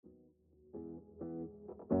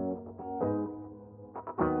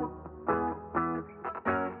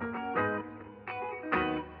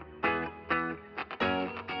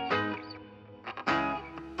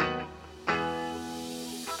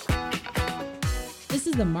This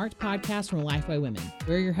is the Marked Podcast from Lifeway Women.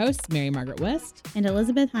 We're your hosts, Mary Margaret West and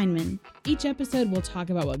Elizabeth Heineman. Each episode, we'll talk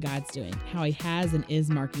about what God's doing, how He has and is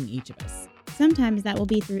marking each of us. Sometimes that will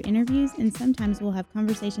be through interviews, and sometimes we'll have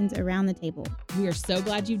conversations around the table. We are so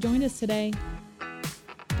glad you've joined us today.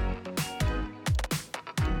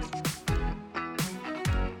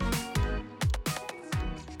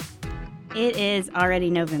 It is already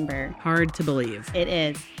November. Hard to believe. It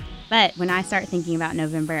is. But when I start thinking about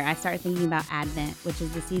November, I start thinking about Advent, which is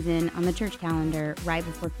the season on the church calendar right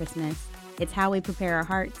before Christmas. It's how we prepare our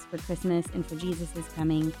hearts for Christmas and for Jesus'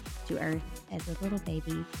 coming to earth as a little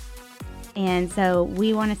baby. And so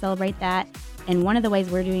we want to celebrate that. And one of the ways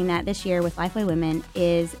we're doing that this year with Lifeway Women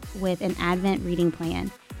is with an Advent reading plan.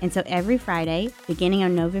 And so every Friday, beginning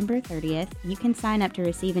on November 30th, you can sign up to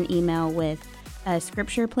receive an email with a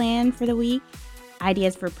scripture plan for the week,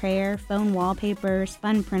 ideas for prayer, phone wallpapers,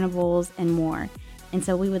 fun printables, and more. And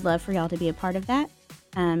so we would love for y'all to be a part of that.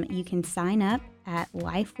 You can sign up at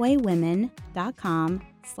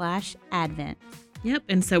lifewaywomen.com/Advent. Yep,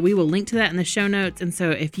 and so we will link to that in the show notes. And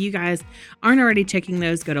so if you guys aren't already checking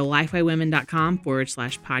those, go to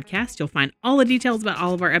lifewaywomen.com/podcast. You'll find all the details about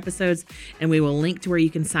all of our episodes, and we will link to where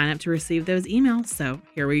you can sign up to receive those emails. So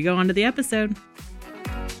here we go on to the episode.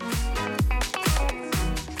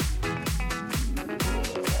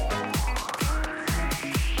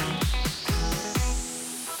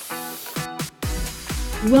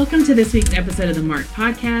 Welcome to this week's episode of the Marked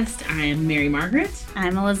Podcast. I am Mary Margaret.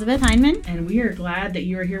 I'm Elizabeth Heineman. And we are glad that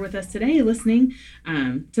you are here with us today listening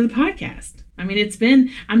to the podcast. I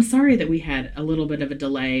mean, I'm sorry that we had a little bit of a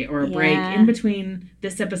delay or a break in between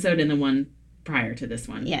this episode and the one prior to this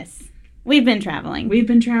one. Yes. We've been traveling. We've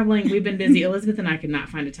been busy. Elizabeth and I could not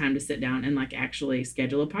find a time to sit down and actually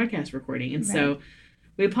schedule a podcast recording. And so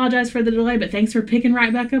we apologize for the delay, but thanks for picking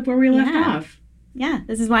right back up where we left off. Yeah,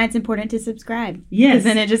 this is why it's important to subscribe. Yes. Because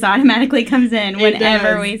then it just automatically comes in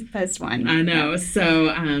whenever we post one. I know.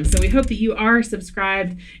 So we hope that you are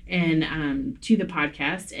subscribed and to the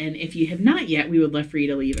podcast. And if you have not yet, we would love for you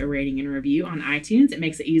to leave a rating and review on iTunes. It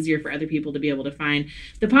makes it easier for other people to be able to find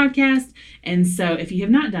the podcast. And so if you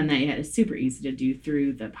have not done that yet, it's super easy to do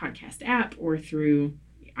through the podcast app or through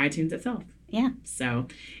iTunes itself. Yeah. So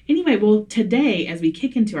anyway, well, today, as we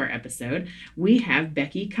kick into our episode, we have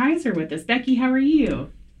Becky Kaiser with us. Becky, how are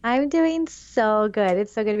you? I'm doing so good.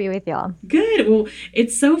 It's so good to be with y'all. Good. Well,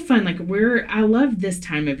 it's so fun. I love this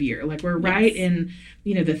time of year. We're right in,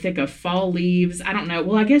 the thick of fall leaves. I don't know.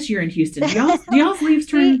 Well, I guess you're in Houston. Do y'all's leaves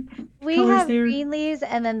turn we colors have there? Green leaves,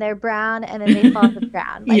 and then they're brown, and then they fall to the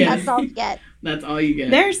ground. That's all you get. That's all you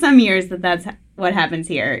get. There are some years that's what happens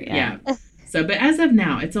here. Yeah. So, but as of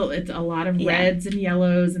now, it's a lot of reds and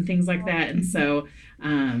yellows and things like that. And so,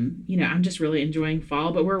 I'm just really enjoying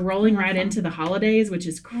fall, but we're rolling right into the holidays, which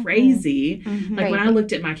is crazy. Mm-hmm. When I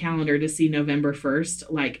looked at my calendar to see November 1st,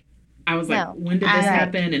 I was when did this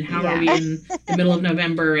happen? And how are we in the middle of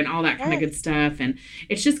November and all that kind of good stuff? And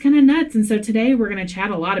it's just kind of nuts. And so today we're going to chat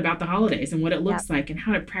a lot about the holidays and what it looks like and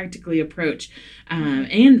how to practically approach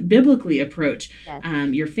and biblically approach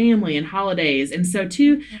your family and holidays. And so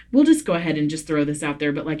too, we'll just go ahead and just throw this out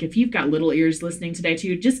there. But if you've got little ears listening today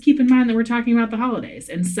too, just keep in mind that we're talking about the holidays.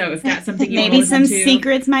 And so if that's something you maybe some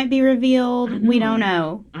secrets might be revealed. We don't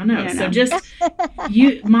know. I know. So just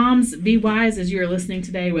you moms, be wise as you're listening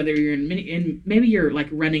today, whether you're maybe you're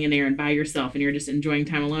running an errand by yourself and you're just enjoying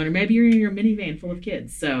time alone, or maybe you're in your minivan full of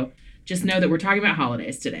kids. So just know that we're talking about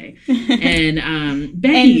holidays today. And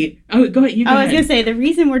Becky, go ahead. I was going to say, the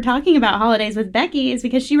reason we're talking about holidays with Becky is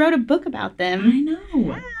because she wrote a book about them. I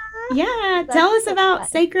know. Yeah. Tell us about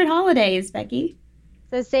Sacred Holidays, Becky.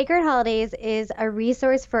 So Sacred Holidays is a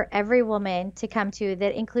resource for every woman to come to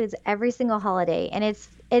that includes every single holiday. And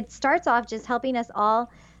it starts off just helping us all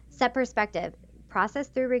set perspective, process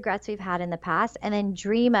through regrets we've had in the past, and then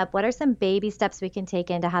dream up what are some baby steps we can take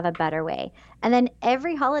in to have a better way. And then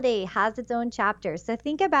every holiday has its own chapter. So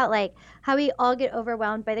think about how we all get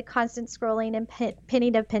overwhelmed by the constant scrolling and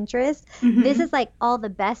pinning of Pinterest. Mm-hmm. This is all the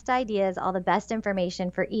best ideas, all the best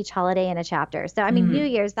information for each holiday in a chapter. So New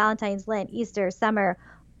Year's, Valentine's, Lent, Easter, summer,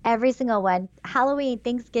 every single one, Halloween,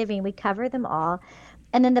 Thanksgiving, we cover them all.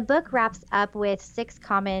 And then the book wraps up with 6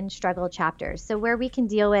 common struggle chapters. So where we can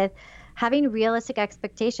deal with having realistic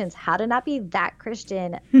expectations, how to not be that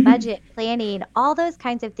Christian, budget planning, all those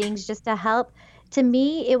kinds of things just to help to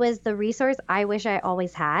me, it was the resource I wish I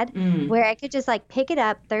always had, where I could just like pick it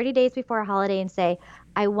up 30 days before a holiday and say,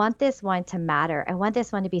 I want this one to matter. I want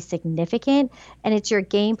this one to be significant. And it's your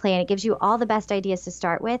game plan. It gives you all the best ideas to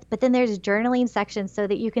start with. But then there's journaling sections so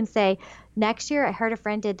that you can say, next year, I heard a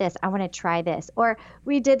friend did this. I want to try this. Or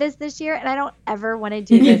we did this year and I don't ever want to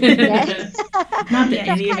do this again. Not that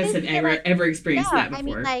any of us have ever experienced that before. I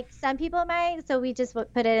mean, like some people might. So we just put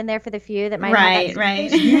it in there for the few that might Right. have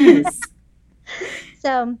that Yes.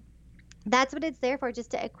 So that's what it's there for,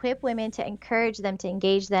 just to equip women, to encourage them, to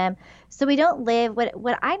engage them. So we don't live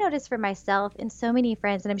what I noticed for myself and so many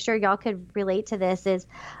friends, and I'm sure y'all could relate to this, is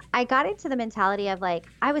I got into the mentality of like,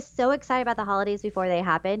 I was so excited about the holidays before they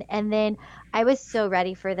happened. And then I was so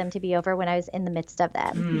ready for them to be over when I was in the midst of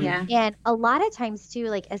them. Yeah. And a lot of times too,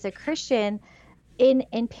 like as a Christian,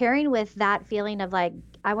 in pairing with that feeling of like,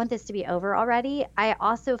 I want this to be over already, I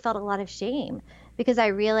also felt a lot of shame because I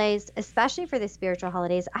realized, especially for the spiritual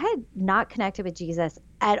holidays, I had not connected with Jesus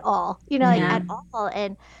at all, at all.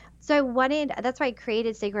 And so that's why I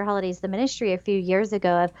created Sacred Holidays, the ministry, a few years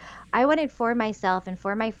ago. I wanted for myself and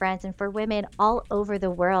for my friends and for women all over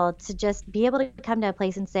the world to just be able to come to a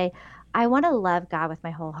place and say, I want to love God with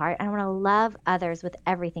my whole heart. I want to love others with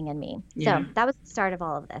everything in me. Yeah. So that was the start of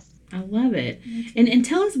all of this. I love it. And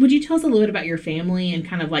would you tell us a little bit about your family and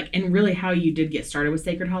kind of like, and really how you did get started with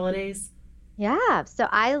Sacred Holidays? Yeah. So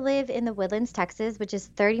I live in the Woodlands, Texas, which is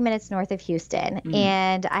 30 minutes north of Houston.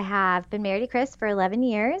 And I have been married to Chris for 11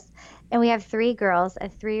 years. And we have 3 girls, a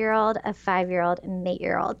 3-year-old, a 5-year-old, and an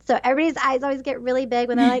 8-year-old. So everybody's eyes always get really big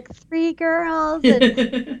when they're like, 3 girls.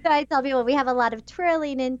 And so I tell people we have a lot of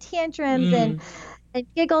twirling and tantrums and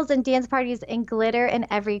giggles and dance parties and glitter in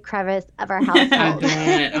every crevice of our household. I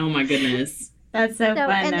bet. Oh, my goodness. That's so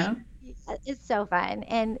fun, though. It's so fun.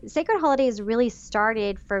 And Sacred Holidays really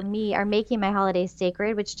started for me, or making my holidays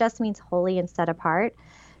sacred, which just means holy and set apart,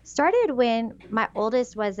 started when my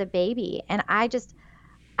oldest was a baby. And I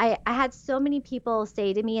had so many people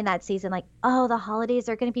say to me in that season, like, oh, the holidays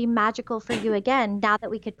are going to be magical for you again now that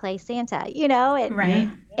we could play Santa, And, right.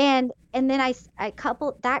 And then I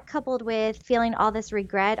coupled with feeling all this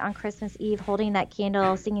regret on Christmas Eve, holding that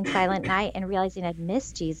candle, singing Silent Night, and realizing I'd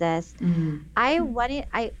missed Jesus.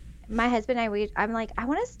 My husband and I'm like, I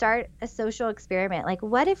want to start a social experiment. Like,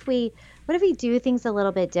 what if we do things a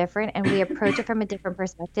little bit different and we approach it from a different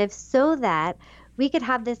perspective so that we could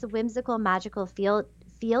have this whimsical, magical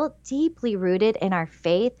feel deeply rooted in our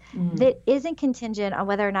faith that isn't contingent on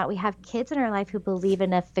whether or not we have kids in our life who believe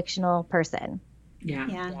in a fictional person.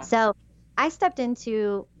 Yeah. So I stepped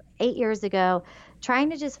into 8 years ago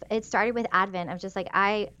it started with Advent. I'm just like,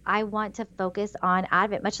 I want to focus on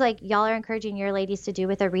Advent, much like y'all are encouraging your ladies to do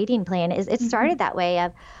with a reading plan. It started that way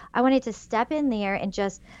of, I wanted to step in there and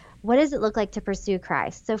just, what does it look like to pursue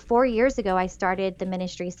Christ? So 4 years ago, I started the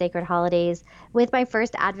ministry Sacred Holidays with my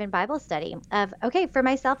first Advent Bible study of, okay, for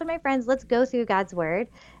myself and my friends, let's go through God's word.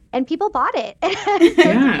 And people bought it.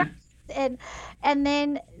 Yeah. And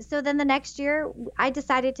then the next year I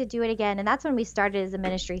decided to do it again. And that's when we started as a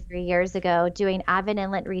ministry 3 years ago, doing Advent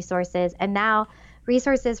and Lent resources. And now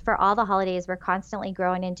resources for all the holidays. We're constantly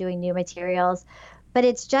growing and doing new materials. But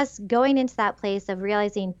it's just going into that place of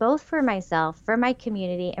realizing, both for myself, for my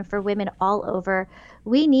community, and for women all over,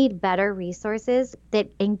 we need better resources that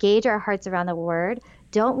engage our hearts around the word,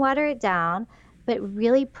 don't water it down, but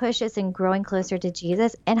really push us in growing closer to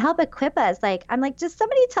Jesus and help equip us. Like, I'm like, just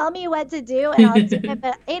somebody tell me what to do and I'll do it.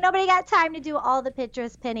 But ain't nobody got time to do all the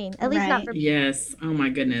Pinterest pinning. At least not for me. Yes. Oh my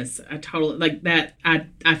goodness. I totally like that.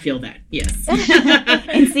 I feel that. Yes.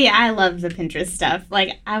 And see, I love the Pinterest stuff.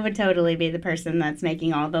 Like, I would totally be the person that's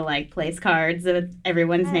making all the like place cards with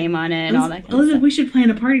everyone's name on it and all that kind of stuff. We should plan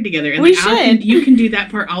a party together. And we should. You can do that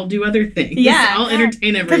part. I'll do other things. Yeah. I'll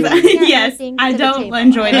entertain everyone. Yes. I don't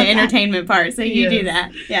enjoy the entertainment part. So you do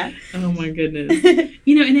that. Yeah. Oh my goodness.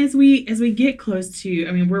 And as we get close to,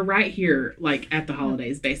 I mean, we're right here, like at the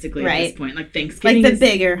holidays, basically at this point, like Thanksgiving, like the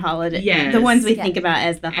bigger holidays, yes, the ones we think about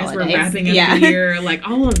as the holidays, as we're wrapping up the year, like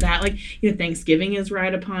all of that. Like, Thanksgiving is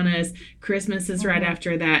right upon us, Christmas is right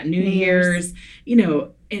after that, New Year's,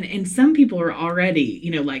 And some people are already,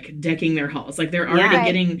 like decking their halls. Like they're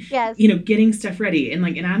already getting stuff ready. And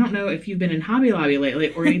I don't know if you've been in Hobby Lobby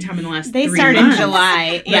lately or anytime in the last 3 months. They start in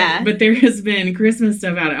July. But there has been Christmas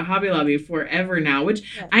stuff out at Hobby Lobby forever now, which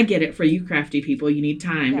I get it. For you crafty people, you need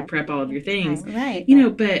time to prep all of your things. Right.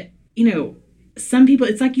 But, some people,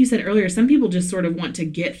 it's like you said earlier, some people just sort of want to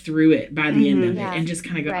get through it by the end of it and just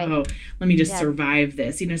kind of go, oh, let me just survive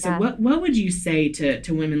this. So what would you say to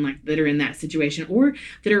women like that are in that situation or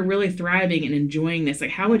that are really thriving and enjoying this?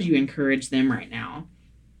 Like, how would you encourage them right now?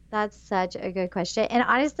 That's such a good question. And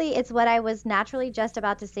honestly, it's what I was naturally just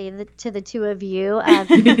about to say to the two of you.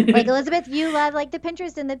 Like, Elizabeth, you love like the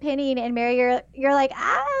Pinterest and the pinning, and Mary, you're like,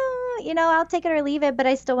 I'll take it or leave it, but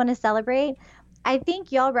I still want to celebrate. I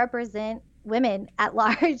think y'all represent women at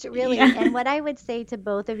large, really. Yeah. And what I would say to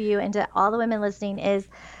both of you and to all the women listening is,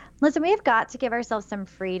 listen, we've got to give ourselves some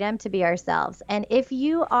freedom to be ourselves. And if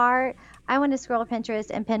you are, I want to scroll Pinterest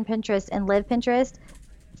and pin Pinterest and live Pinterest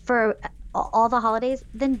for all the holidays,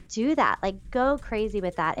 then do that. Like, go crazy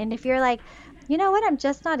with that. And if you're like, you know what, I'm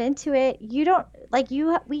just not into it,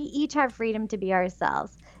 we each have freedom to be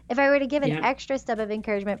ourselves. If I were to give an extra step of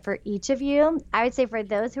encouragement for each of you, I would say for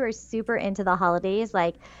those who are super into the holidays,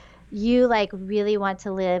 like you like really want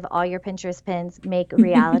to live all your Pinterest pins make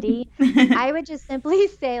reality, I would just simply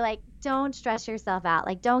say, like, don't stress yourself out.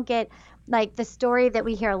 Like, don't get like the story that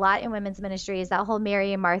we hear a lot in women's ministry is that whole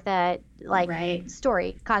Mary and Martha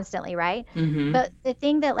story constantly, right? Mm-hmm. But the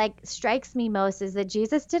thing that like strikes me most is that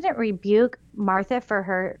Jesus didn't rebuke Martha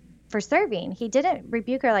for serving. He didn't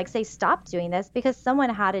rebuke her, like, say, stop doing this, because someone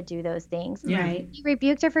had to do those things. Right. He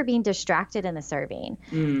rebuked her for being distracted in the serving.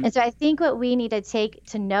 And so I think what we need to take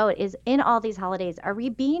to note is, in all these holidays, are we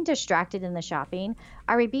being distracted in the shopping?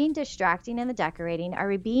 Are we being distracting in the decorating? Are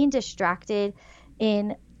we being distracted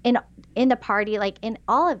in the party? Like, in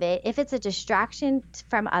all of it, if it's a distraction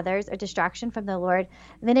from others or distraction from the Lord,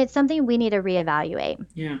 then it's something we need to reevaluate.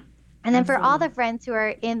 Yeah. And then for all the friends who are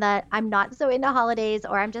in the, I'm not so into holidays,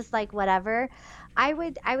 or I'm just like, whatever, I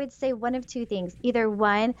would say one of two things. Either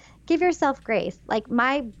one, give yourself grace. Like,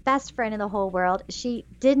 my best friend in the whole world, she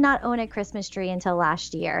did not own a Christmas tree until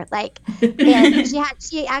last year. Like, and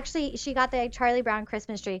she got the Charlie Brown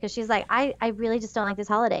Christmas tree because she's like, I really just don't like this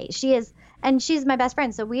holiday. she's my best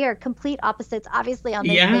friend. So we are complete opposites, obviously, on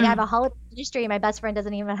this thing. I have a holiday ministry. My best friend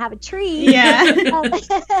doesn't even have a tree. Yeah.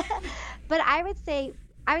 But I would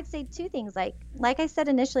say two things. Like I said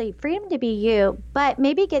initially, freedom to be you, but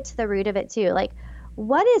maybe get to the root of it too. Like,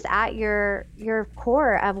 what is at your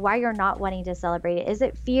core of why you're not wanting to celebrate it? Is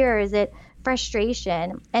it fear? Is it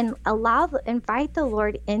frustration? And invite the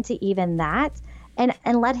Lord into even that,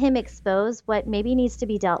 and let him expose what maybe needs to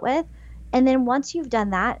be dealt with. And then once you've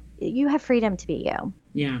done that, you have freedom to be you.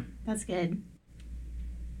 Yeah. That's good.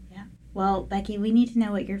 Yeah. Well, Becky, we need to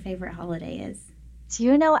know what your favorite holiday is. Do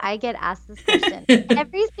you know I get asked this question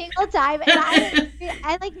every single time, and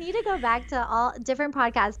I like need to go back to all different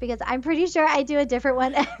podcasts because I'm pretty sure I do a different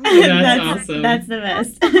one every That's awesome. That's the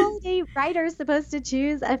best. The holiday writer is supposed to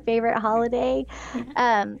choose a favorite holiday.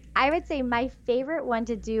 I would say my favorite one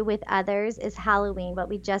to do with others is Halloween, what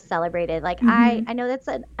we just celebrated. Like, I know that's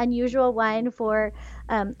an unusual one for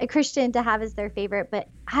a Christian to have as their favorite, but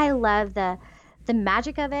I love the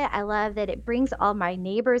magic of it. I love that it brings all my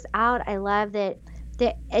neighbors out. I love that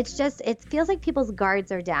it feels like people's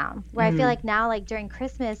guards are down, where I feel like now, like during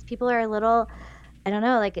Christmas, people are a little, I don't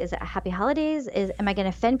know, like, is it happy holidays? Am I going to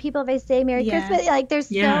offend people if I say Merry Christmas? Like, there's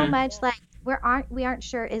so much, like, we aren't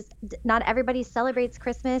sure, not everybody celebrates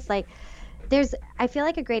Christmas. Like, I feel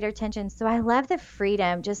like a greater tension. So I love the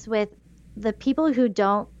freedom just with the people who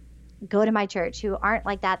don't go to my church, who aren't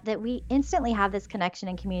like that we instantly have this connection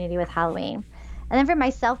and community with Halloween. And then for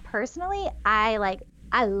myself personally,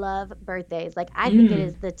 I love birthdays. Like, I think it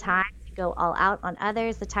is the time to go all out on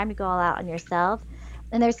others, the time to go all out on yourself.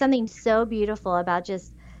 And there's something so beautiful about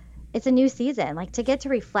it's a new season. Like, to get to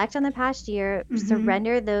reflect on the past year,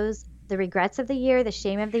 surrender the regrets of the year, the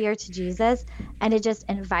shame of the year to Jesus, and to just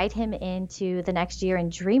invite him into the next year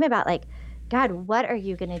and dream about, like, God, what are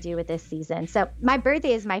you going to do with this season? So my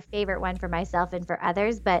birthday is my favorite one for myself and for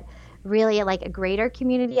others, but really, like, a greater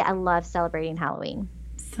community, I love celebrating Halloween.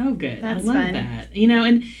 So good. That's I love fun. That.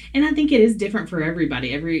 And I think it is different for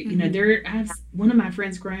everybody. One of my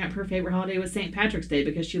friends growing up, her favorite holiday was St. Patrick's Day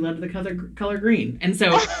because she loved the color green. And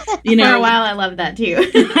so, for a while I loved that too.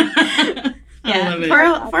 I love it.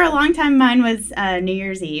 For a long time, mine was New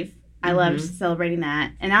Year's Eve. I loved celebrating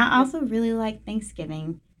that. And I also really like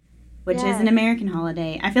Thanksgiving, which is an American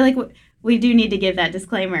holiday. I feel like we do need to give that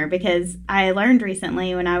disclaimer because I learned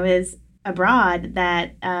recently when I was abroad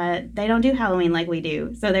that they don't do Halloween like we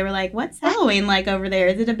do. So they were like, what's Halloween like over there?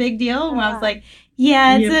 Is it a big deal? And I was like,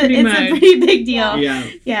 it's a pretty big deal.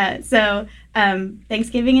 Yeah. So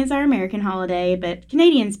Thanksgiving is our American holiday, but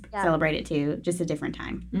Canadians celebrate it too, just a different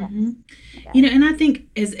time. And I think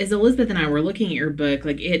as Elizabeth and I were looking at your book,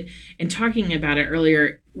 like it and talking about it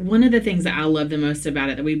earlier, one of the things that I love the most about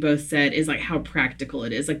it that we both said is like how practical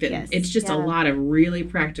it is. Like that it's just a lot of really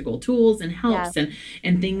practical tools and helps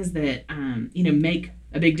and things that make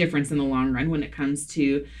a big difference in the long run when it comes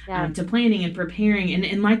to planning and preparing.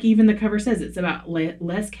 And like even the cover says, it's about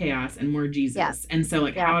less chaos and more Jesus. Yeah. And so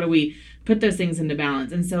like, how do we put those things into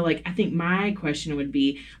balance? And so like, I think my question would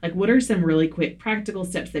be like, what are some really quick practical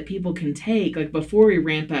steps that people can take like before we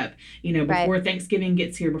ramp up, before Thanksgiving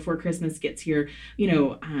gets here, before Christmas gets here,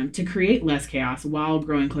 to create less chaos while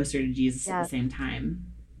growing closer to Jesus at the same time?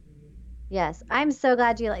 Yes, I'm so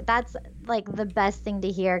glad that's like the best thing to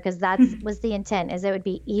hear, because that was the intent, is it would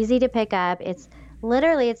be easy to pick up. It's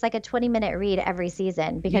like a 20-minute read every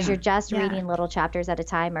season, because you're just reading little chapters at a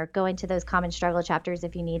time, or going to those common struggle chapters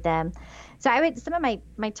if you need them. So some of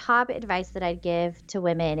my top advice that I'd give to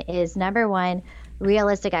women is, number one,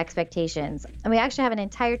 realistic expectations. And we actually have an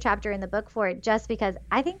entire chapter in the book for it, just because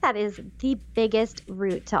I think that is the biggest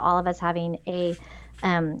root to all of us having a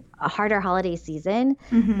harder holiday season,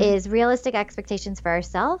 is realistic expectations for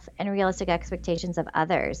ourselves and realistic expectations of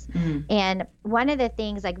others. And one of the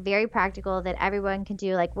things, like very practical, that everyone can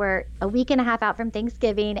do, like we're a week and a half out from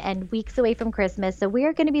Thanksgiving and weeks away from Christmas, so we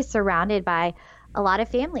are going to be surrounded by a lot of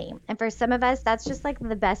family. And for some of us, that's just like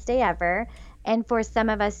the best day ever. And for some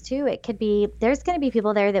of us too, it could be, there's going to be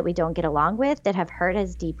people there that we don't get along with, that have hurt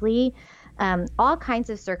us deeply. All kinds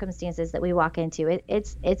of circumstances that we walk into.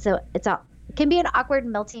 It can be an awkward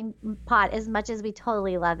melting pot, as much as we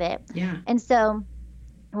totally love it. Yeah. And so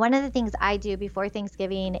one of the things I do before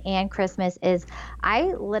Thanksgiving and Christmas is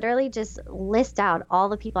I literally just list out all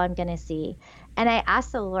the people I'm going to see. And I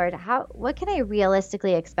ask the Lord, what can I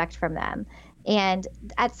realistically expect from them? And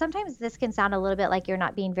sometimes this can sound a little bit like you're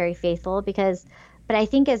not being very faithful, but I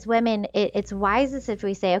think as women, it's wisest if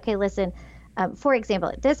we say, okay, listen, for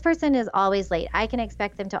example, this person is always late. I can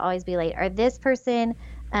expect them to always be late. Or this person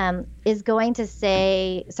is going to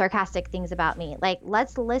say sarcastic things about me. Like,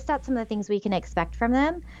 let's list out some of the things we can expect from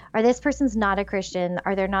them. Or this person's not a Christian,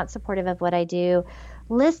 or they're not supportive of what I do.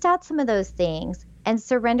 List out some of those things and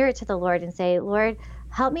surrender it to the Lord and say, Lord,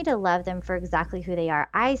 help me to love them for exactly who they are.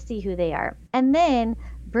 I see who they are. And then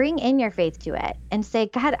bring in your faith to it and say,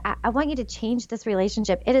 God, I want you to change this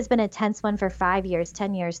relationship. It has been a tense one for 5 years,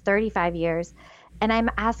 10 years, 35 years. And I'm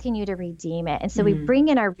asking you to redeem it. And so we bring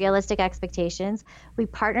in our realistic expectations. We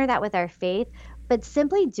partner that with our faith. But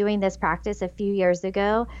simply doing this practice a few years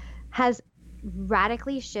ago has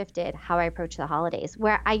radically shifted how I approach the holidays,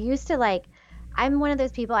 where I used to I'm one of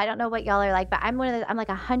those people, I don't know what y'all are like, but I'm I'm like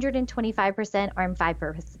 125% or I'm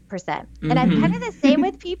 5%. And I'm kind of the same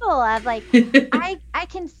with people of like, I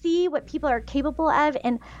can see what people are capable of,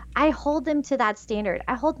 and I hold them to that standard.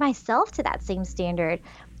 I hold myself to that same standard.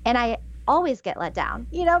 And I always get let down,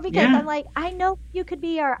 because I'm like, I know you could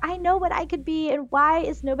be, or I know what I could be, and why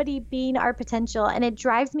is nobody being our potential? And it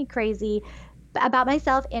drives me crazy about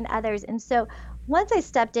myself and others. And so once I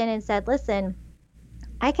stepped in and said, listen,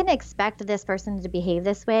 I can expect this person to behave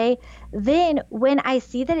this way, then when I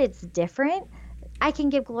see that it's different, I can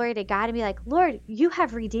give glory to God and be like, Lord, you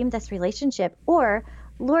have redeemed this relationship, or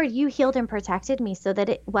Lord, you healed and protected me so that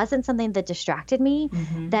it wasn't something that distracted me,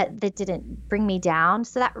 that didn't bring me down.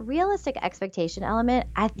 So that realistic expectation element,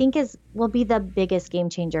 I think will be the biggest game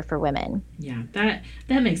changer for women. Yeah, that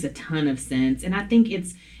makes a ton of sense. And I think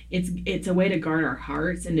it's a way to guard our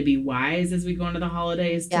hearts and to be wise as we go into the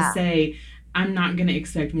holidays, to say, I'm not going to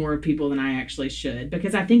expect more of people than I actually should,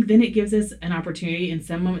 because I think then it gives us an opportunity in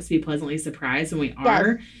some moments to be pleasantly surprised when we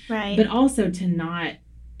are, right? But also to not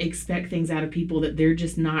expect things out of people that they're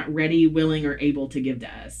just not ready, willing, or able to give to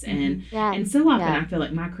us. And so often I feel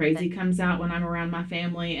like my crazy comes out when I'm around my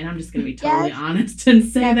family, and I'm just going to be totally honest and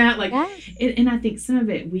say that, like, and I think some of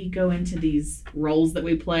it, we go into these roles that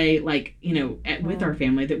we play, like, with our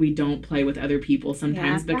family, that we don't play with other people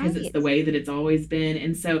sometimes, because it's the way that it's always been.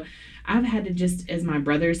 And so I've had to, just as my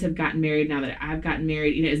brothers have gotten married, now that I've gotten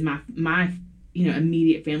married, as my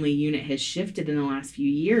immediate family unit has shifted in the last few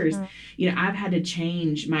years, I've had to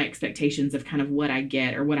change my expectations of kind of what I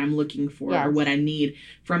get, or what I'm looking for, or what I need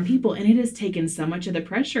from people. And it has taken so much of the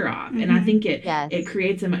pressure off. And I think it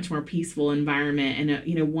creates a much more peaceful environment,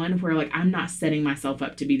 and one where, like, I'm not setting myself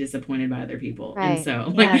up to be disappointed by other people. Right. And so,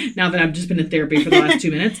 now that I've just been in therapy for the last 2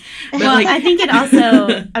 minutes. But I think it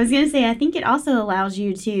also, I think it also allows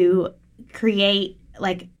you to create,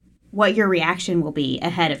 like, what your reaction will be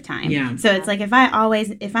ahead of time. Yeah. So it's like, if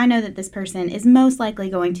I know that this person is most likely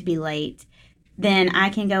going to be late, then I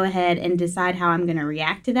can go ahead and decide how I'm going to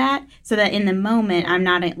react to that, so that in the moment I'm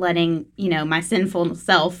not letting, my sinful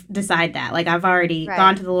self decide that. Like, I've already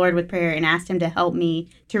gone to the Lord with prayer and asked him to help me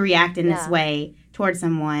to react in this way towards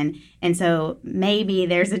someone. And so maybe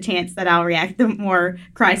there's a chance that I'll react the more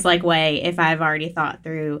Christ-like way if I've already thought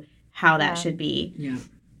through how that should be. Yeah.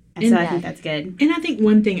 And so I think that's good. And I think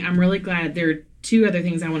one thing I'm really glad two other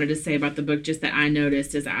things I wanted to say about the book, just that I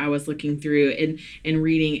noticed as I was looking through and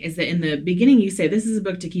reading, is that in the beginning you say this is a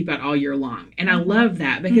book to keep out all year long. And I love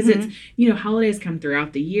that because it's, holidays come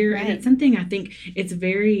throughout the year. Right. And it's something I think it's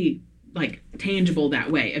very like tangible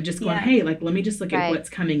that way of just going, hey, like, let me just look at what's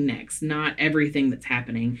coming next, not everything that's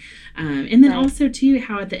happening. And then also too,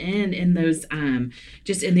 how at the end in those,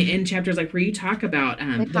 just in the end chapters, like where you talk about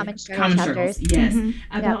the common struggles. Yes.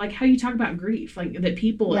 About like how you talk about grief, like that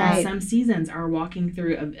people in some seasons are walking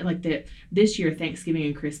through like that this year, Thanksgiving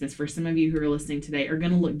and Christmas, for some of you who are listening today, are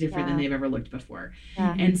going to look different than they've ever looked before.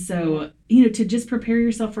 And so, to just prepare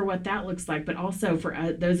yourself for what that looks like, but also for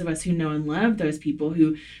those of us who know and love those people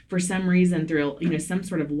who, for some reason, through some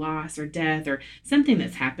sort of loss or death or something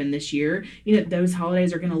that's happened this year, those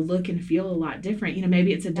holidays are going to look and feel a lot different.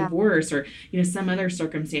 Maybe it's a divorce or some other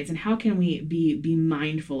circumstance. And how can we be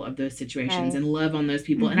mindful of those situations and love on those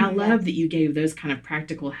people? And I love that you gave those kind of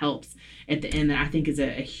practical helps at the end that I think is a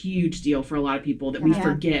huge deal for a lot lot of people that we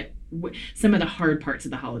forget some of the hard parts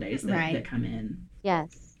of the holidays that come in.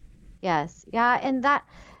 Yes. Yeah. And that,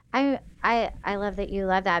 I love that you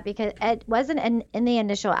love that, because it wasn't in the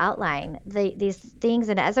initial outline, these things.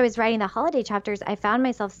 And as I was writing the holiday chapters, I found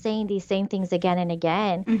myself saying these same things again and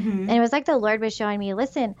again. Mm-hmm. And it was like the Lord was showing me,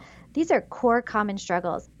 listen, these are core common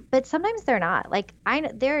struggles, but sometimes they're not. Like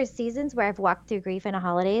there are seasons where I've walked through grief in the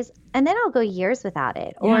holidays and then I'll go years without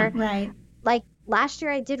it. Or like last year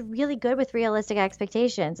I did really good with realistic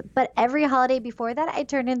expectations, but every holiday before that I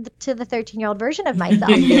turned into the 13-year-old version of myself.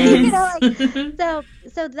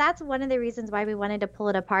 So that's one of the reasons why we wanted to pull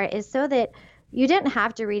it apart, is so that you didn't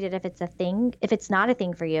have to read it if it's not a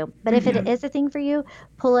thing for you. But if it is a thing for you,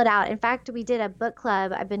 pull it out. In fact, we did a book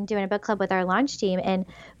club. I've been doing a book club with our launch team, and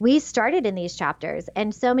we started in these chapters.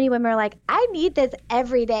 And so many women are like, I need this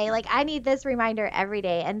every day. Like, I need this reminder every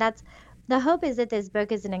day. And that's the hope, is that this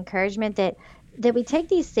book is an encouragement that we take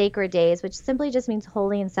these sacred days, which simply just means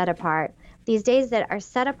holy and set apart, these days that are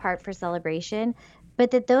set apart for celebration,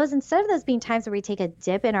 but that those, instead of those being times where we take a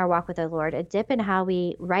dip in our walk with the Lord, a dip in how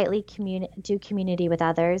we rightly do community with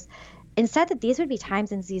others, instead that these would be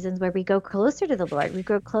times and seasons where we go closer to the Lord, we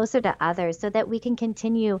grow closer to others, so that we can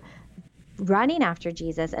continue running after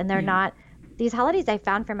Jesus. And they're not these holidays. I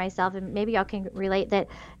found for myself, and maybe y'all can relate, that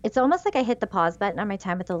it's almost like I hit the pause button on my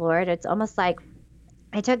time with the Lord. It's almost like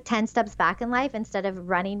I took 10 steps back in life instead of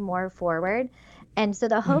running more forward. And so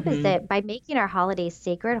the hope is that by making our holidays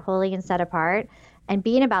sacred, holy, and set apart, and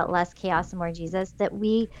being about less chaos and more Jesus, that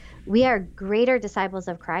we are greater disciples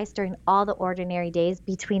of Christ during all the ordinary days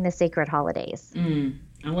between the sacred holidays.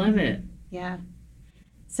 I love it. Yeah.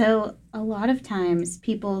 So a lot of times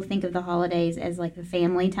people think of the holidays as like a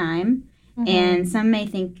family time, and some may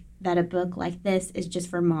think that a book like this is just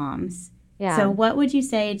for moms. Yeah. So what would you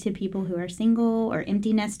say to people who are single or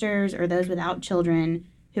empty nesters or those without children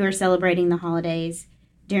who are celebrating the holidays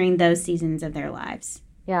during those seasons of their lives?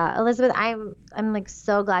 Yeah, Elizabeth, I'm like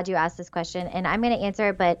so glad you asked this question, and I'm going to answer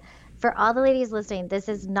it. But for all the ladies listening, this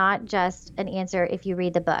is not just an answer if you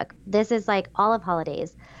read the book. This is like all of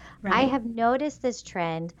holidays. Right. I have noticed this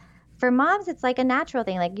trend. For moms, it's like a natural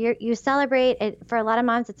thing. Like you celebrate it. For a lot of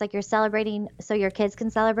moms, it's like you're celebrating so your kids can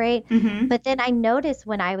celebrate. But then I noticed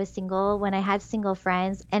when I was single, when I had single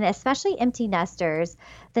friends, and especially empty nesters,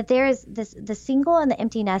 that there is the single and the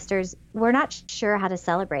empty nesters, we're not sure how to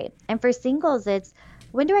celebrate. And for singles, it's,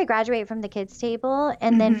 when do I graduate from the kids' table?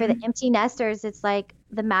 And then for the empty nesters, it's like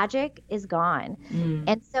the magic is gone.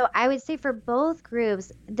 And so I would say for both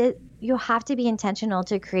groups that you have to be intentional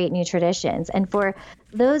to create new traditions. And for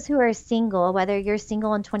those who are single, whether you're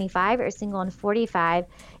single in 25 or single in 45,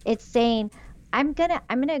 it's saying, I'm gonna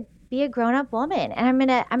be a grown-up woman, and I'm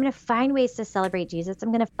gonna find ways to celebrate Jesus.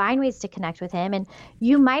 I'm gonna find ways to connect with him. And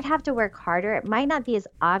you might have to work harder. It might not be as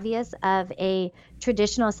obvious of a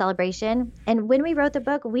traditional celebration. And when we wrote the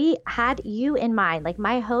book, we had you in mind. Like,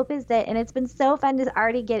 my hope is that, and it's been so fun to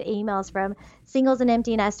already get emails from singles and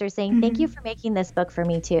empty nesters saying, thank you for making this book for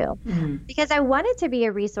me too. Because I want it to be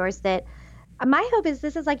a resource that, my hope is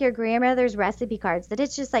this is like your grandmother's recipe cards, that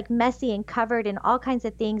it's just like messy and covered in all kinds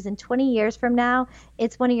of things. And 20 years from now,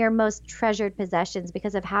 it's one of your most treasured possessions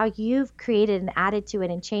because of how you've created and added to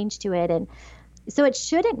it and changed to it. And so it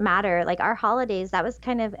shouldn't matter. Like our holidays, that was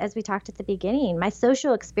kind of, as we talked at the beginning, my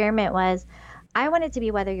social experiment was, I want it to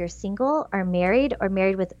be whether you're single or married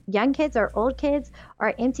with young kids or old kids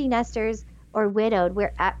or empty nesters or widowed,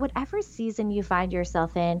 where at whatever season you find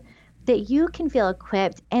yourself in, that you can feel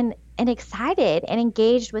equipped and excited and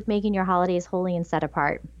engaged with making your holidays holy and set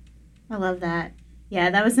apart. I love that. Yeah,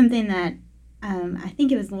 that was something that I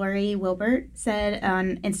think it was Lori Wilbert said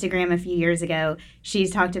on Instagram a few years ago.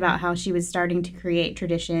 She's talked about how she was starting to create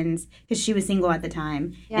traditions because she was single at the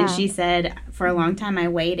time. Yeah. And she said, for a long time, I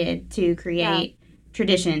waited to create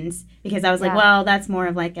traditions because I was like, well, that's more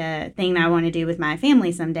of like a thing that I want to do with my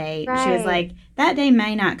family someday. Right. She was like, that day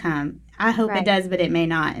may not come. I hope it does, but it may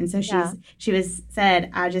not. And so she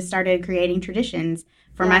said, I just started creating traditions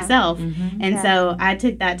for myself. Mm-hmm. And so I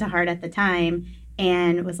took that to heart at the time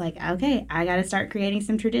and was like, okay, I got to start creating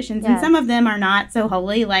some traditions. And some of them are not so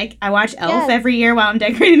holy. Like I watch Elf every year while I'm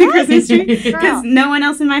decorating the Christmas tree because no one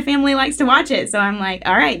else in my family likes to watch it. So I'm like,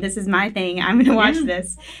 all right, this is my thing. I'm going to watch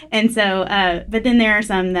this. And so, but then there are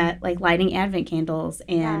some that like lighting Advent candles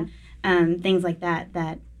and things like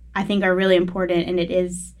that I think are really important. And it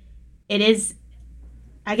is,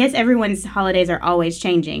 I guess everyone's holidays are always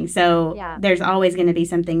changing. So there's always going to be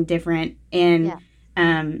something different. And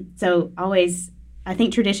so always, I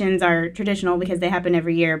think traditions are traditional because they happen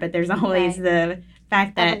every year, but there's always the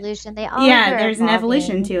fact that evolution. There's evolving. An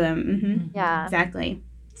evolution to them. Mm-hmm. Yeah, exactly.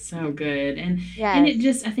 So good, and it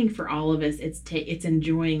just, I think for all of us, it's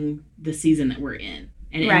enjoying the season that we're in.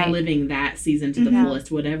 And living that season to the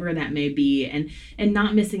fullest, whatever that may be, and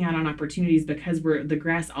not missing out on opportunities because the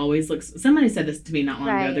grass always looks. Somebody said this to me not long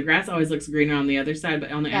ago. The grass always looks greener on the other side,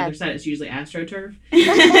 but on the other side, it's usually AstroTurf.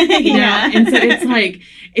 And so it's like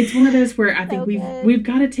it's one of those where I think we've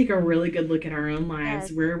got to take a really good look at our own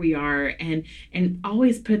lives, where we are, and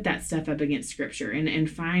always put that stuff up against Scripture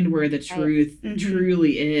and find where the truth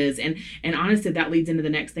truly is. And honestly, that leads into the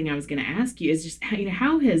next thing I was going to ask you is just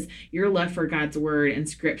how has your love for God's Word and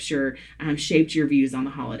Scripture shaped your views on the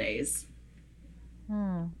holidays?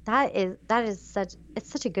 That is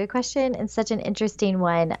such a good question and such an interesting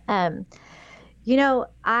one.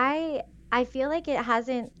 I feel like it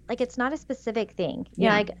hasn't, like, it's not a specific thing. You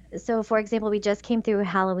know, like, so for example, we just came through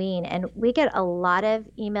Halloween and we get a lot of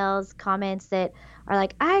emails, comments that are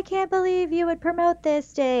like, I can't believe you would promote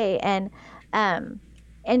this day. And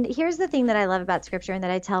here's the thing that I love about Scripture and that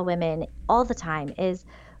I tell women all the time is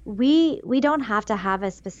we don't have to have a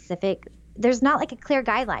specific, there's not like a clear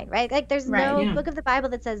guideline, right? Like there's no book of the Bible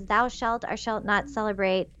that says thou shalt or shalt not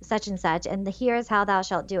celebrate such and such, and here's how thou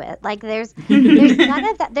shalt do it. Like there's none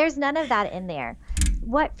of that. There's none of that in there.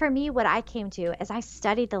 What I came to as I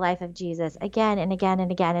studied the life of Jesus again and again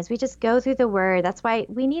and again, as we just go through the Word. That's why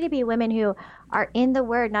we need to be women who are in the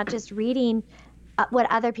Word, not just reading what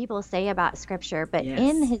other people say about Scripture, but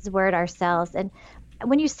in His Word ourselves. And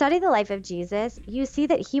when you study the life of Jesus, you see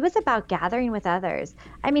that he was about gathering with others.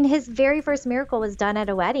 I mean, his very first miracle was done at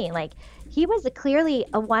a wedding. Like he was clearly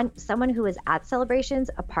someone who was at celebrations,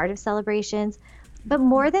 a part of celebrations. But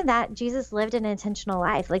more than that, Jesus lived an intentional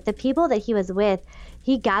life. Like the people that he was with,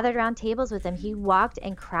 he gathered around tables with them. He walked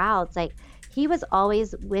in crowds. Like he was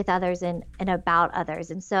always with others and about others.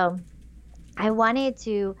 And so I wanted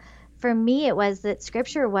to, for me, it was that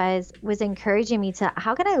Scripture was encouraging me to,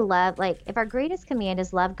 how can I love, like if our greatest command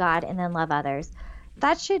is love God and then love others,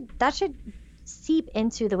 that should seep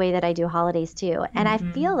into the way that I do holidays too. And I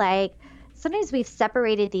feel like sometimes we've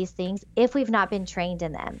separated these things if we've not been trained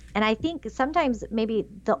in them. And I think sometimes maybe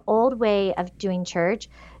the old way of doing church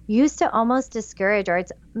used to almost discourage, or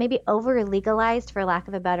it's maybe over legalized, for lack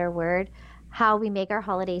of a better word, how we make our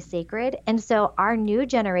holidays sacred. And so our new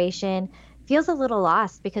generation feels a little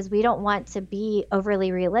lost because we don't want to be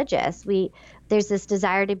overly religious. There's this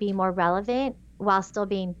desire to be more relevant while still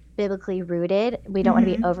being biblically rooted. We don't want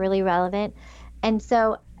to be overly relevant. And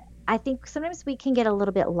so I think sometimes we can get a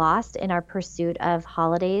little bit lost in our pursuit of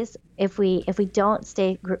holidays if we don't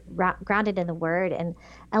stay grounded in the Word and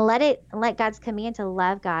let God's command to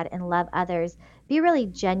love God and love others be a really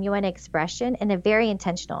genuine expression and a very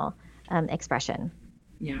intentional expression.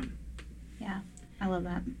 Yeah. I love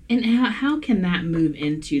that. And how can that move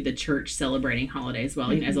into the church celebrating holidays?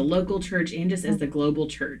 Well, as a local church and just as the global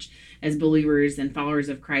church, as believers and followers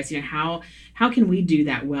of Christ, how can we do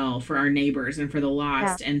that well for our neighbors and for the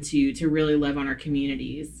lost and to really love on our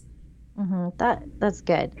communities? That's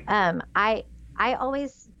good. I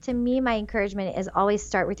always, to me, my encouragement is always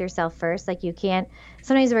start with yourself first. Like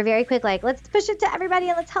sometimes we're very quick, like let's push it to everybody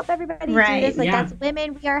and let's help everybody do this. Like that's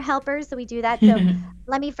women, we are helpers, so we do that. So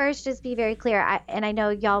let me first just be very clear. And I know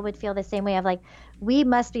y'all would feel the same way of like, we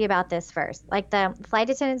must be about this first. Like the flight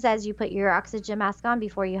attendant says, you put your oxygen mask on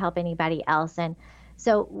before you help anybody else. And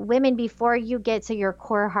so women, before you get to your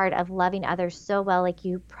core heart of loving others so well, like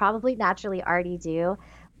you probably naturally already do,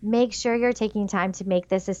 make sure you're taking time to make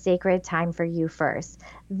this a sacred time for you first.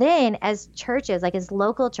 Then as churches, like as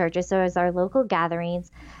local churches, so as our local gatherings,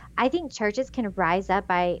 I think churches can rise up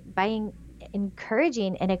by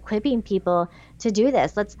encouraging and equipping people to do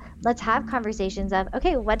this. Let's have conversations of,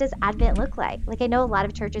 okay, what does Advent look like? Like, I know a lot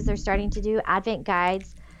of churches are starting to do Advent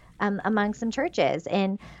guides among some churches,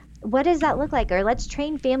 and what does that look like? Or let's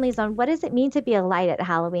train families on what does it mean to be a light at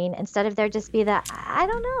Halloween, instead of there just be that, I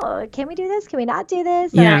don't know, can we do this? Can we not do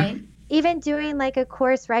this? Yeah. Or even doing like a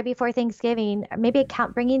course right before Thanksgiving, or maybe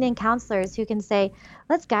bringing in counselors who can say,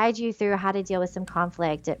 let's guide you through how to deal with some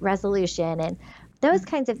conflict resolution and those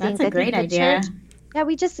kinds of things. That's a great idea. Yeah,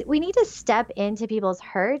 we need to step into people's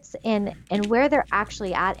hurts and where they're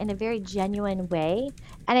actually at in a very genuine way.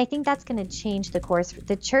 And I think that's going to change the course.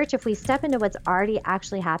 The church, if we step into what's already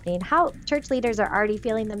actually happening, how church leaders are already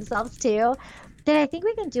feeling themselves too, then I think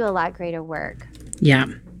we can do a lot greater work. Yeah.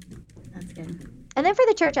 That's good. And then for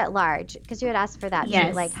the church at large, because you had asked for that Yes.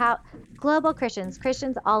 too, like how global Christians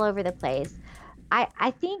all over the place.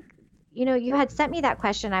 I think, you had sent me that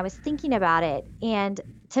question. I was thinking about it. And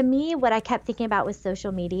to me, what I kept thinking about was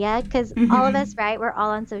social media, because all of us, right, we're all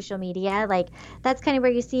on social media. Like, that's kind of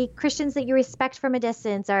where you see Christians that you respect from a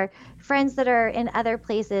distance, or friends that are in other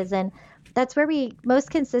places. And that's where we most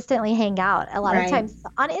consistently hang out a lot of times,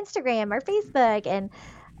 on Instagram or Facebook. And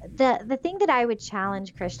the thing that I would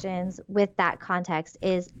challenge Christians with that context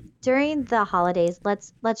is, during the holidays,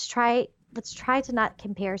 let's try to not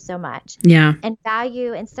compare so much. Yeah. And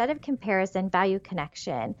value, instead of comparison, value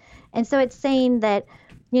connection. And so it's saying that,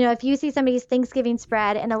 if you see somebody's Thanksgiving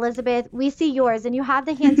spread, and Elizabeth, we see yours, and you have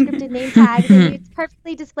the hand scripted name tags, and it's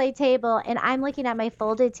perfectly displayed table, and I'm looking at my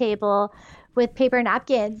folded table with paper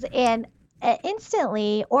napkins, and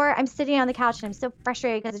instantly, or I'm sitting on the couch and I'm so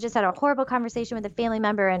frustrated because I just had a horrible conversation with a family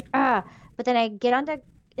member, and but then I get onto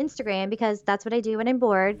Instagram, because that's what I do when I'm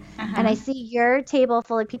bored, and I see your table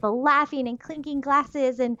full of people laughing and clinking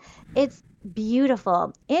glasses, and it's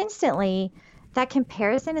beautiful. Instantly, that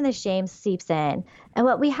comparison and the shame seeps in. And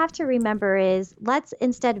what we have to remember is, let's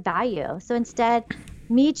instead value. So instead,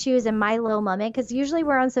 me choose in my low moment, because usually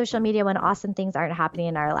we're on social media when awesome things aren't happening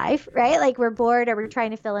in our life, right? Like, we're bored or we're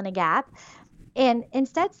trying to fill in a gap. And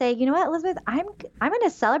instead say, you know what, Elizabeth, I'm going to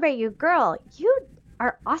celebrate you. Girl, you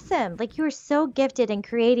are awesome. Like, you are so gifted in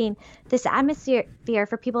creating this atmosphere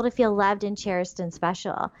for people to feel loved and cherished and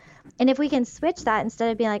special. And if we can switch that,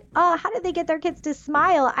 instead of being like, oh, how did they get their kids to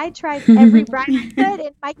smile? I tried every bribe I could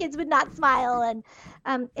and my kids would not smile.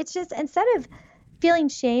 And it's just, instead of feeling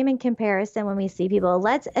shame and comparison when we see people,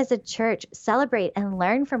 let's, as a church, celebrate and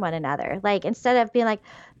learn from one another. Like, instead of being like,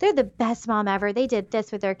 they're the best mom ever, they did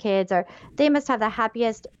this with their kids, or they must have the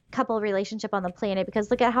happiest couple relationship on the planet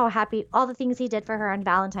because look at how happy, all the things he did for her on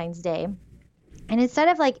Valentine's Day. And instead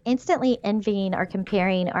of like instantly envying or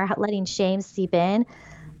comparing or letting shame seep in,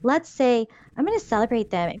 let's say, I'm going to celebrate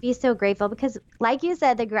them and be so grateful, because like you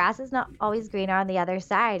said, the grass is not always greener on the other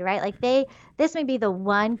side, right? Like, this may be the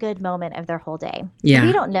one good moment of their whole day. Yeah.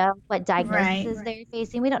 We don't know what diagnoses they're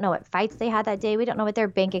facing. We don't know what fights they had that day. We don't know what their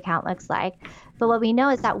bank account looks like. But what we know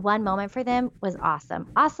is that one moment for them was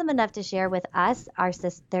awesome enough to share with us,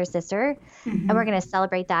 their sister. And we're going to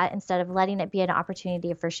celebrate that instead of letting it be an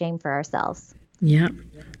opportunity for shame for ourselves. Yeah.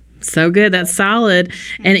 So good. That's solid.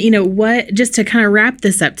 And, what, just to kind of wrap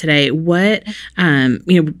this up today, what,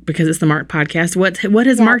 because it's the Mark podcast, what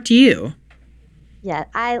has marked you? Yeah,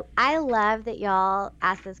 I love that y'all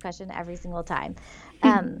ask this question every single time.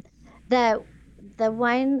 The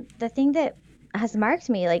thing that has marked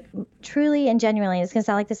me, like, truly and genuinely, it's going to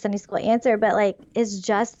sound like the Sunday school answer, but like, is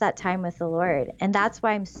just that time with the Lord. And that's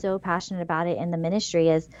why I'm so passionate about it in the ministry.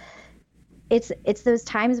 Is it's those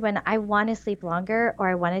times when I want to sleep longer, or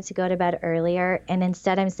I wanted to go to bed earlier, and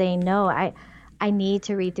instead I'm saying, no, I need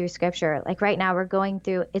to read through scripture. Like, right now we're going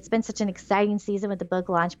through, it's been such an exciting season with the book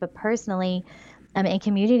launch, but personally, in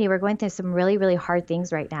community, we're going through some really, really hard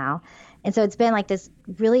things right now. And so it's been like this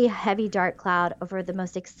really heavy, dark cloud over the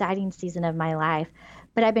most exciting season of my life.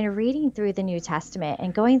 But I've been reading through the New Testament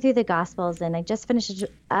and going through the Gospels, and I just finished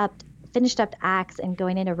up Acts and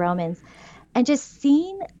going into Romans, and just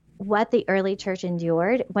seeing what the early church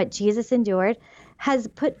endured, what Jesus endured, has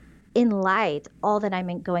put in light all that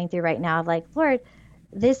I'm going through right now. Of like, Lord,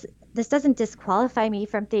 this doesn't disqualify me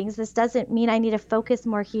from things. This doesn't mean I need to focus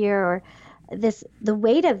more here, or the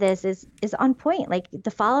weight of this is on point. Like,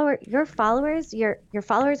 your followers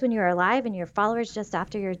when you were alive, and your followers just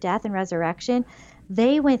after your death and resurrection,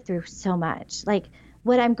 they went through so much. Like,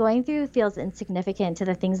 what I'm going through feels insignificant to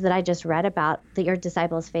the things that I just read about that your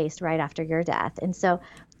disciples faced right after your death. And so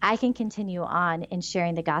I can continue on in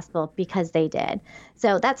sharing the gospel because they did.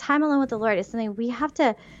 So that time alone with the Lord is something we have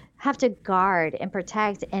to guard and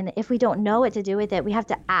protect. And if we don't know what to do with it, we have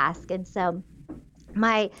to ask. And so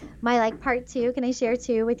my like part two, can I share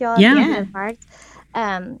two with y'all? Yeah. Part.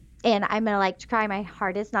 and I'm going to like try my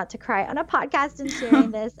hardest not to cry on a podcast and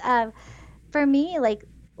sharing this. For me, like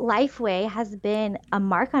Lifeway has been a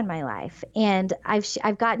mark on my life. And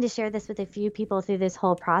I've gotten to share this with a few people through this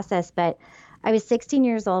whole process, but I was 16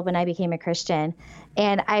 years old when I became a Christian,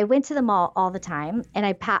 and I went to the mall all the time, and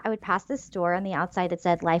I would pass this store on the outside that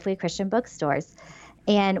said Lifeway Christian Bookstores.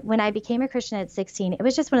 And when I became a Christian at 16, it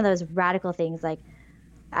was just one of those radical things. Like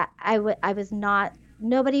I was not,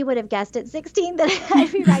 nobody would have guessed at 16 that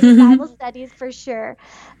I'd be writing Bible studies for sure.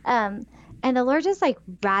 And the Lord just like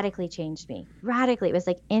radically changed me. Radically. It was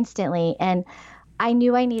like instantly. And I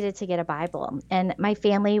knew I needed to get a Bible. And my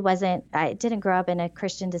family I didn't grow up in a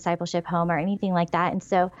Christian discipleship home or anything like that. And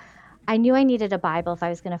so I knew I needed a Bible if I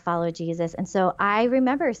was going to follow Jesus. And so I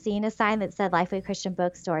remember seeing a sign that said Lifeway Christian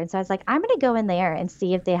Bookstore. And so I was like, I'm going to go in there and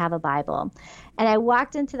see if they have a Bible. And I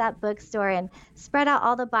walked into that bookstore and spread out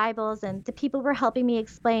all the Bibles, and the people were helping me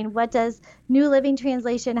explain, what does New Living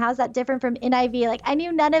Translation, how's that different from NIV? Like I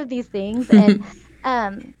knew none of these things.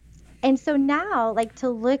 And so now, like to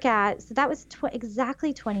look at, so that was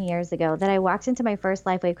exactly 20 years ago that I walked into my first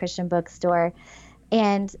Lifeway Christian Bookstore,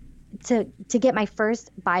 and to get my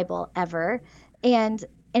first Bible ever. And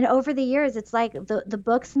over the years, it's like the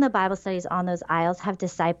books and the Bible studies on those aisles have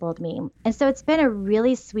discipled me. And so it's been a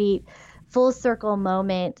really sweet full circle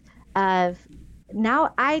moment of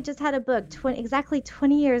now I just had a book exactly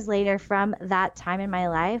 20 years later from that time in my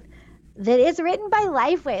life that is written by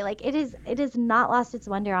Lifeway. Like it has not lost its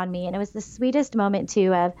wonder on me. And it was the sweetest moment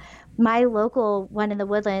too of my local one in the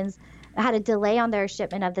Woodlands had a delay on their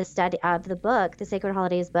shipment of the book, the Sacred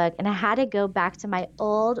Holidays book, and I had to go back to my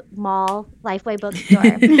old mall Lifeway bookstore,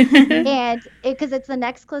 and because it's the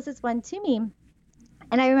next closest one to me.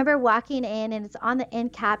 And I remember walking in, and it's on the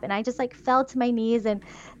end cap, and I just like fell to my knees, and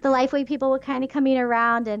the Lifeway people were kind of coming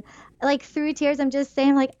around, and like through tears, I'm just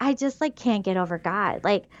saying like I just like can't get over God,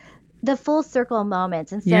 like the full circle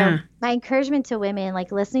moments. And so my encouragement to women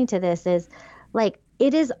like listening to this is like,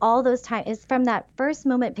 it is all those times, it's from that first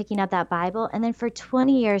moment picking up that Bible, and then for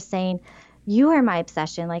 20 years saying, you are my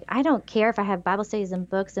obsession. Like, I don't care if I have Bible studies and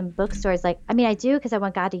books and bookstores. Like, I mean, I do because I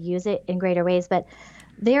want God to use it in greater ways, but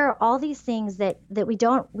there are all these things that we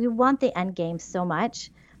want the end game so much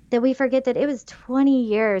that we forget that it was 20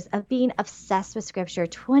 years of being obsessed with Scripture,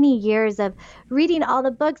 20 years of reading all the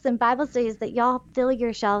books and Bible studies that y'all fill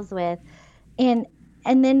your shelves with.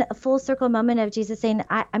 And then a full circle moment of Jesus saying,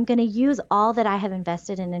 I'm going to use all that I have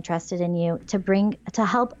invested and entrusted in you to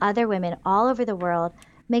help other women all over the world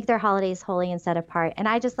make their holidays holy and set apart. And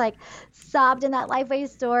I just like sobbed in that Lifeway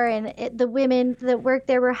store, and the women that worked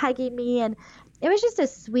there were hugging me. And it was just a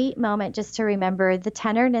sweet moment just to remember the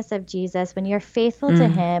tenderness of Jesus when you're faithful to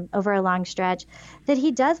him over a long stretch, that he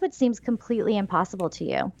does what seems completely impossible to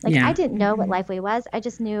you. Like I didn't know what Lifeway was. I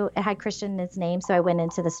just knew it had Christian in its name. So I went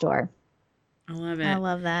into the store. I love it. I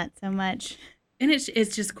love that so much. And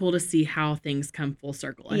it's just cool to see how things come full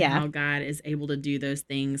circle and how God is able to do those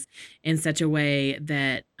things in such a way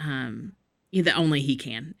that that only he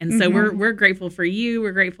can. And so we're grateful for you.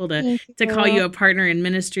 We're grateful to call you a partner in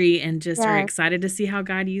ministry, and just are excited to see how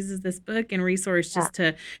God uses this book and resource just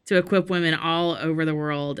to equip women all over the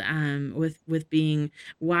world with being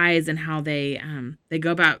wise and how they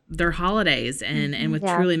go about their holidays and with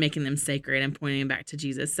truly making them sacred and pointing them back to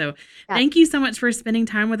Jesus. So thank you so much for spending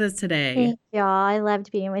time with us today. Thank y'all. I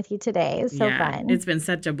loved being with you today. It was so fun. It's been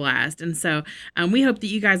such a blast. And so we hope that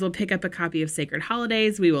you guys will pick up a copy of Sacred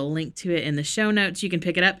Holidays. We will link to it in the show notes. You can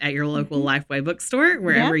pick it up at your local Lifeway bookstore,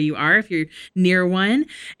 wherever you are, if you're near one.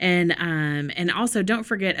 And also don't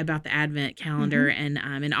forget about the Advent calendar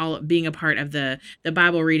and all being a part of the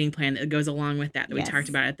Bible reading plan that goes along with that we talked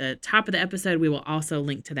about at the top of the episode. We will also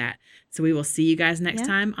link to that. So we will see you guys next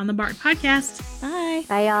time on the Bark Podcast. Bye.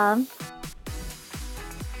 Bye, y'all.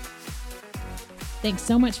 Thanks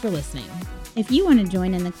so much for listening. If you want to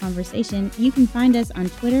join in the conversation, you can find us on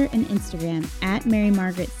Twitter and Instagram at Mary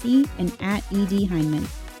Margaret C. and at ED Heineman.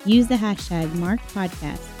 Use the hashtag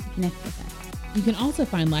 #MarkedPodcast to connect with us. You can also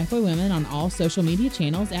find Lifeway Women on all social media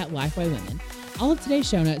channels at Lifeway Women. All of today's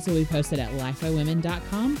show notes will be posted at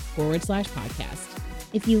lifewaywomen.com/podcast.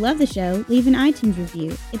 If you love the show, leave an iTunes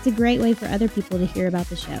review. It's a great way for other people to hear about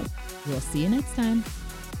the show. We'll see you next time.